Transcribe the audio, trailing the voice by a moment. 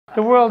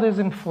The world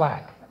isn't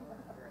flat.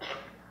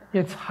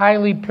 It's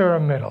highly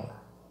pyramidal.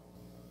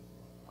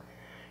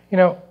 You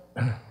know,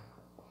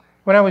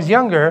 when I was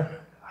younger,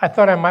 I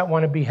thought I might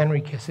want to be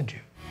Henry Kissinger.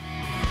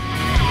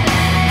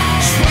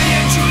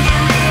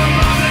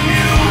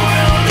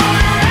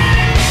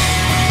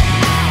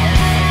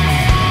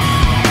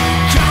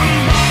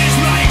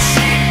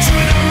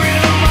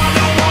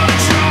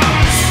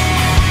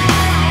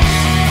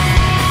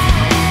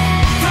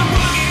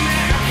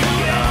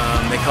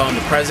 Call him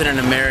the President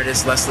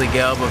Emeritus. Lesley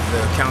Gelb of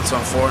the Council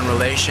on Foreign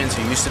Relations,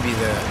 who used to be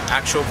the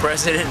actual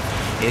president,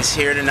 is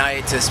here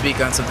tonight to speak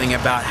on something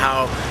about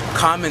how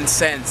common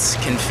sense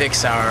can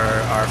fix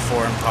our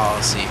foreign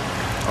policy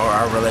or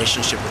our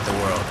relationship with the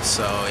world.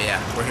 So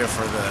yeah, we're here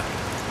for the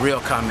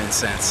real common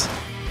sense.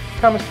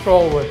 Come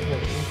stroll with me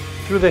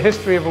through the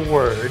history of a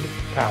word,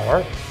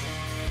 power,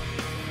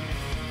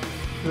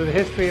 through the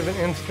history of an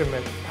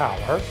instrument,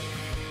 power,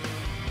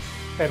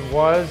 that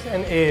was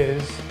and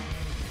is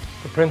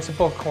the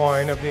principal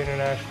coin of the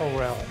international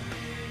realm.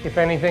 If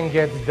anything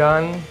gets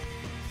done,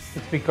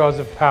 it's because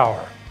of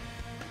power.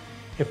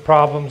 If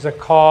problems are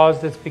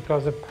caused, it's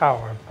because of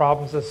power. If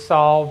problems are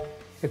solved,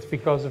 it's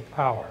because of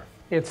power.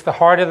 It's the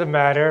heart of the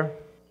matter,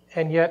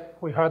 and yet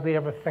we hardly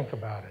ever think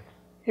about it.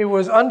 It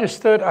was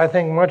understood, I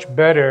think, much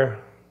better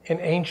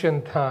in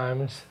ancient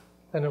times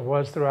than it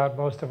was throughout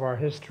most of our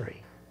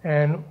history.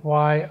 And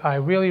why I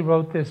really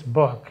wrote this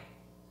book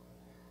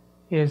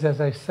is,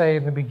 as I say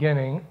in the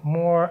beginning,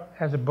 more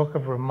as a book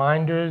of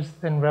reminders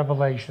than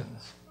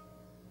revelations.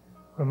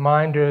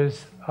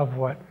 Reminders of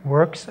what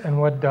works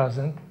and what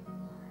doesn't,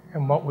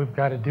 and what we've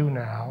got to do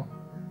now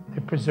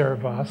to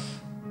preserve us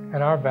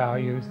and our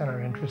values and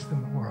our interests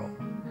in the world.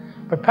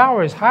 But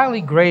power is highly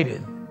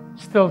graded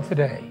still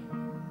today.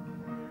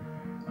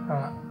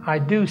 I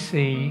do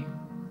see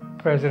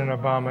President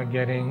Obama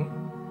getting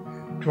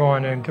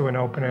drawn into an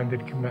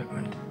open-ended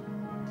commitment.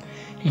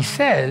 He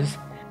says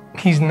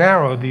he's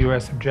narrowed the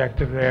U.S.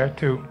 objective there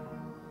to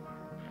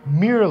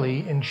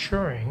merely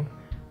ensuring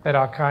that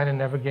Al-Qaeda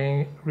never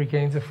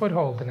regains a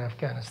foothold in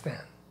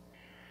Afghanistan.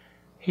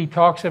 He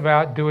talks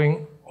about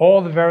doing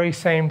all the very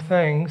same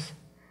things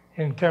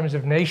in terms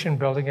of nation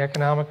building,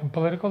 economic and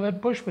political,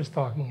 that Bush was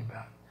talking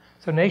about.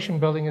 So nation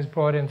building is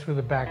brought in through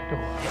the back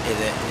door.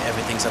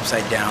 Everything's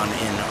upside down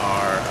in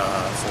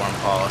our foreign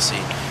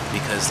policy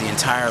because the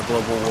entire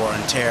global war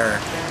on terror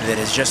that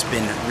has just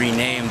been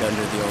renamed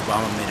under the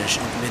Obama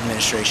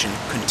administration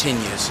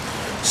continues.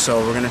 So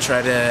we're going to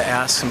try to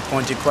ask some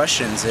pointed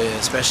questions,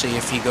 especially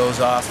if he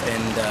goes off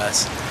and,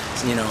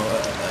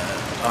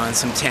 on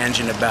some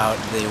tangent about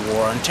the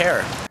war on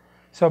terror.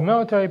 So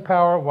military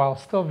power, while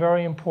still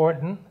very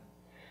important,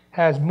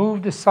 has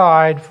moved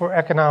aside for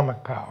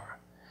economic power.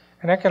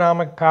 And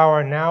economic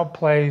power now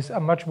plays a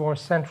much more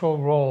central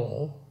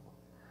role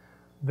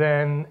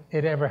than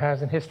it ever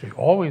has in history.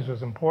 Always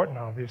was important,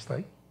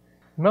 obviously.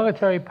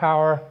 Military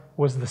power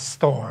was the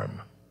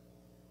storm.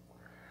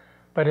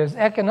 But as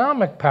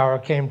economic power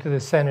came to the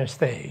center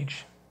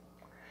stage,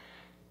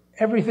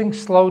 everything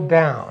slowed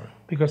down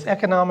because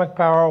economic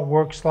power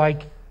works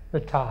like the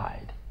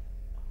tide.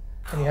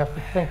 And you have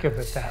to think of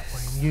it that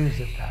way and use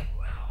it that way.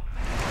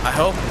 I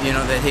hope,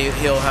 that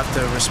he'll have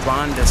to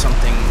respond to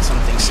something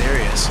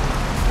serious.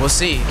 We'll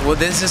see. Well,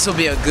 this will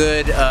be a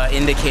good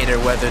indicator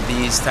whether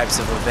these types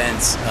of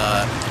events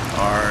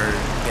are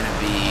going to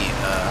be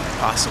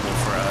possible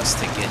for us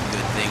to get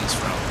good things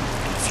from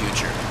in the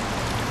future.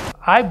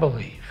 I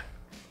believe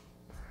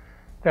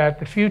that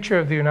the future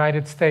of the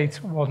United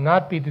States will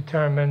not be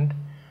determined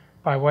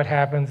by what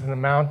happens in the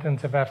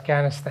mountains of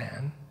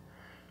Afghanistan,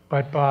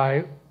 but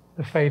by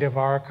the fate of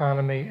our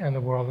economy and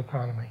the world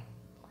economy.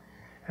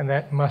 And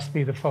that must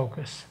be the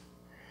focus.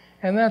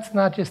 And that's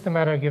not just a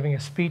matter of giving a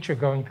speech or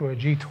going to a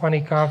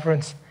G20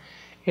 conference.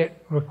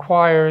 It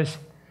requires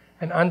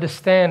an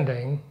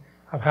understanding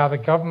of how the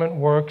government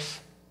works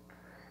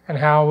and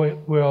how it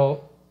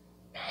will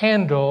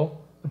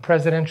handle the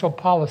presidential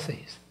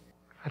policies.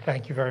 I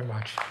thank you very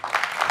much.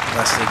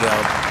 Lesley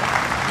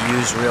Gelb,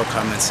 use real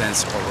common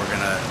sense or we're going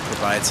to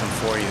provide some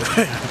for you.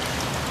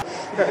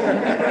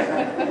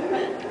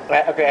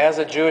 Okay, as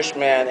a Jewish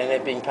man and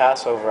it being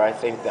Passover, I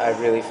think that I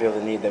really feel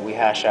the need that we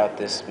hash out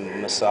this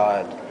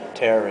Mossad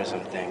terrorism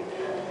thing.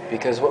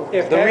 Because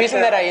the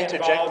reason that I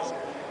interject...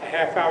 a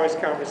half hour's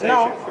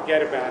conversation,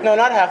 forget about it. No,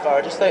 not a half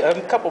hour, just like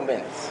a couple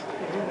minutes.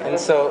 And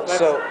let's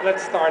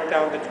start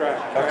down the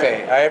track.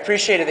 Okay, I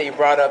appreciated that you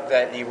brought up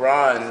that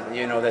Iran,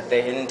 that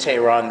in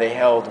Tehran they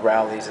held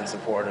rallies in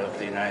support of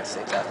the United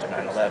States after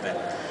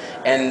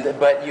 9/11.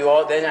 But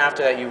then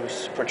after that you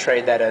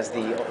portrayed that as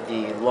the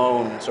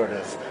lone sort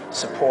of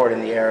support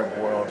in the Arab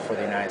world for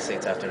the United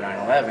States after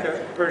 9/11.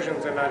 The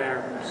Persians are not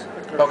Arabs.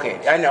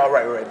 Okay, I know,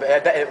 right,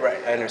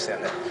 right, I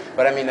understand that.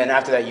 But I mean, then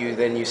after that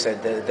you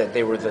said that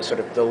they were the sort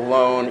of the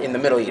lone in the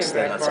Middle East.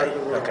 Then let's say,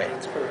 okay,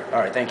 all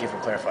right, thank you for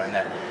clarifying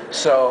that.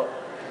 So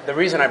the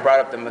reason I brought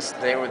up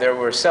they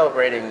were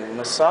celebrating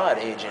Mossad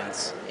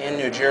agents in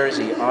New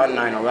Jersey on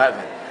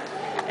 9/11,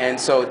 and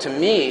so to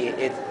me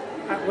it.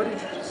 What did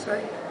you just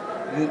say?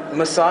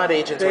 Mossad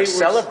agents were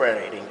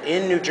celebrating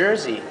in New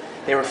Jersey.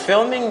 They were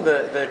filming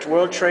the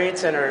World Trade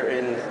Center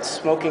in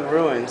smoking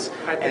ruins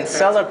and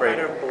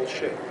celebrating. Utter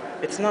bullshit.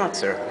 It's not,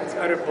 sir. It's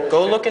utter bullshit.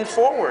 Go looking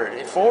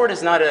forward. Forward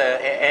is not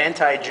an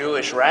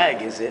anti-Jewish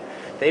rag, is it?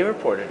 They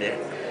reported it.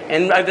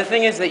 And the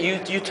thing is that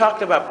you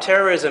talked about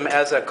terrorism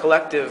as a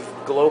collective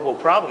global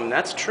problem.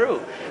 That's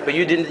true. But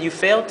you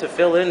failed to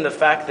fill in the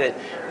fact that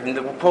in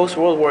the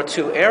post-World War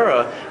II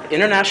era,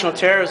 international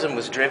terrorism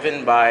was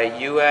driven by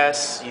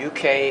US,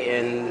 UK,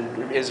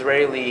 and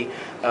Israeli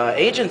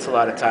agents a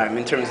lot of time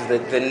in terms of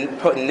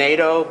the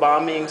NATO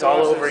bombings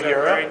all over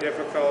Europe. Very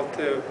difficult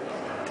to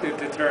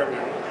determine.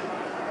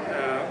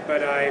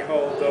 But I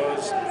hold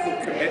those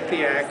who commit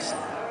the acts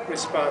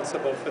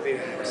responsible for the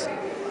acts.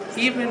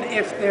 Even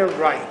if they're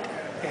right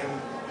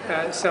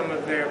in some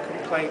of their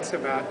complaints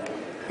about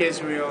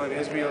Israel and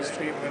Israel's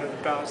treatment of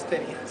the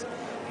Palestinians,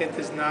 it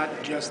does not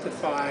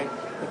justify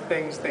the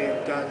things they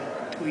have done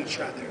to each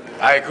other.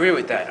 I agree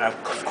with that.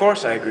 Of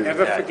course I agree with that.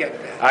 Never forget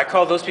that. I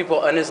call those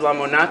people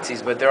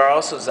un-Islamo-Nazis, but there are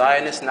also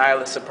Zionist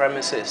nihilist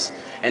supremacists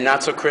and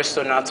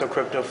not-so-Christo,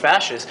 not-so-crypto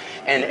fascists.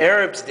 And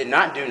Arabs did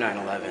not do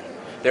 9/11.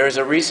 There is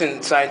a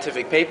recent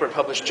scientific paper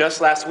published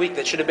just last week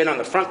that should have been on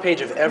the front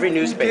page of every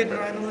newspaper.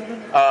 Who did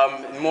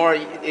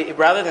 9/11?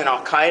 Rather than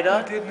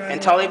Al-Qaeda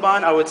and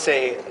Taliban, I would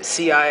say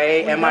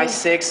CIA,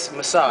 MI6,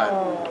 Mossad.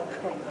 Oh,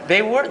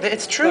 They were.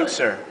 It's true,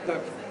 sir.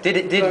 Look,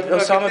 Did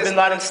Osama bin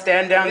Laden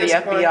stand down the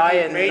FBI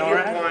and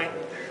NORAD?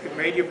 You've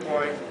made your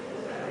point.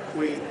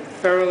 We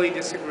thoroughly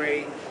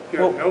disagree. You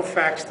have no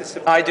facts to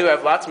support. I do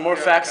have lots more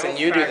facts than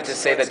you do to facts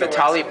say that the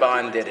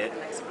Taliban did it.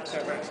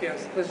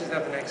 Yes, let's just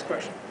have the next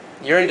question.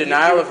 You're in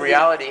denial of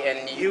reality,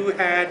 and You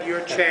had your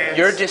chance.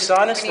 your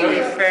dishonesty. to be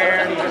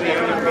fair to the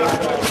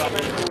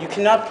other people. You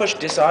cannot push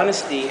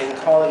dishonesty and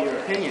call it your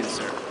opinion,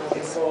 sir.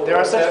 There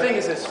are such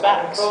things as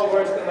facts.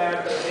 Worse than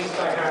that, but at least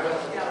I haven't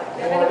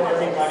more than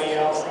everybody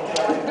else.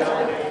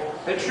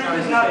 The truth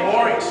is not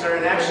boring, sir,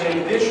 and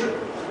actually,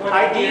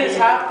 ideas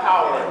have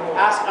power.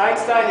 Ask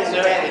Einstein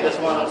and He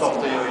doesn't want to talk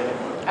to you.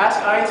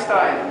 Ask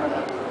Einstein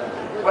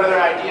whether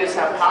ideas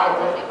have power.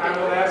 I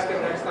will ask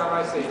him next time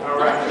I see him. All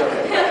right.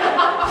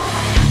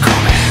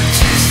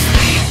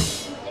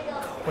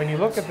 When you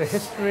look at the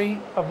history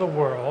of the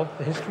world,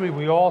 the history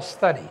we all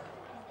studied,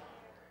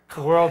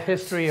 the world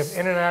history of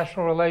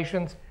international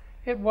relations,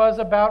 it was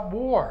about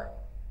war.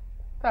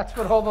 That's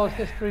what all those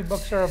history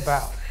books are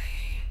about.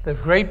 The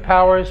great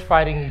powers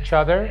fighting each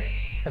other,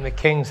 and the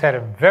kings had a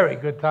very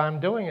good time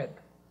doing it.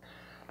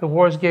 The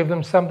wars gave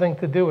them something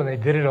to do, and they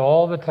did it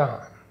all the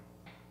time.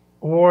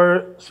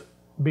 Wars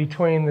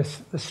between the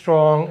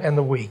strong and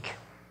the weak,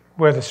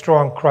 where the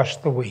strong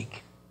crushed the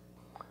weak.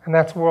 And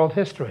that's world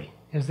history.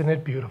 Isn't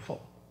it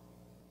beautiful?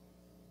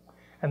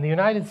 And the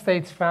United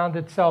States found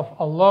itself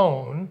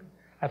alone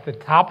at the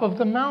top of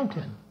the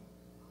mountain,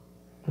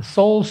 the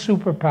sole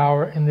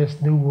superpower in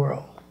this new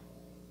world.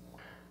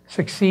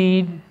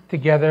 Succeed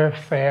together,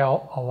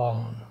 fail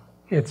alone.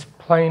 It's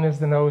plain as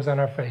the nose on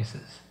our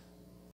faces.